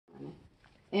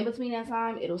In between that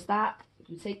time, it'll stop. If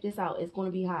you take this out, it's going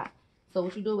to be hot. So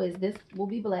what you do is this will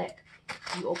be black.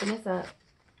 You open this up.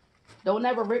 Don't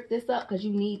ever rip this up because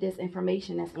you need this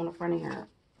information that's on the front of here.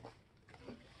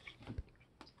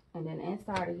 And then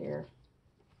inside of here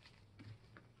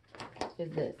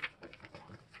is this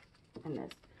and this.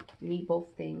 You need both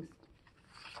things.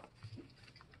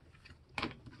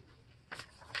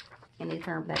 And they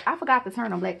turn black. I forgot to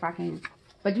turn them black if I can.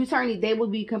 But you turn it, they will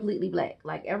be completely black.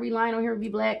 Like every line on here would be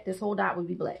black. This whole dot would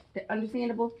be black.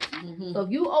 Understandable? Mm-hmm. So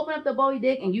if you open up the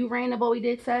Bowie-Dick and you ran the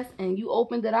Bowie-Dick test and you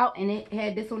opened it out and it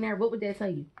had this on there, what would that tell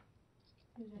you?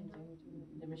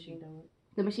 The machine doesn't work.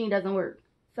 The machine doesn't work.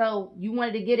 So you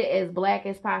wanted to get it as black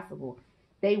as possible.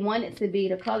 They want it to be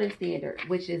the color standard,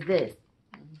 which is this.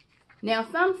 Mm-hmm. Now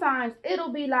sometimes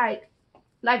it'll be like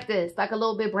this, like a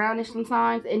little bit brownish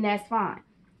sometimes, and that's fine.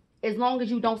 As long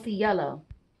as you don't see yellow.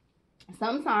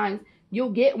 Sometimes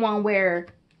you'll get one where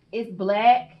it's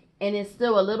black and it's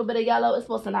still a little bit of yellow. It's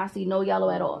supposed to not see no yellow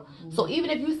at all. Mm-hmm. So even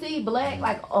if you see black,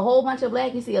 like a whole bunch of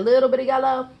black, you see a little bit of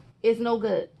yellow, it's no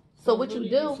good. So what you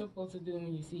do? What are you supposed to do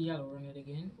when you see yellow? Run it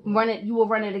again? You will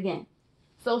run it again.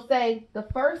 So say the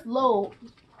first load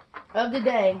of the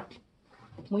day,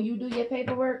 when you do your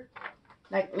paperwork,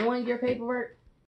 like on your paperwork,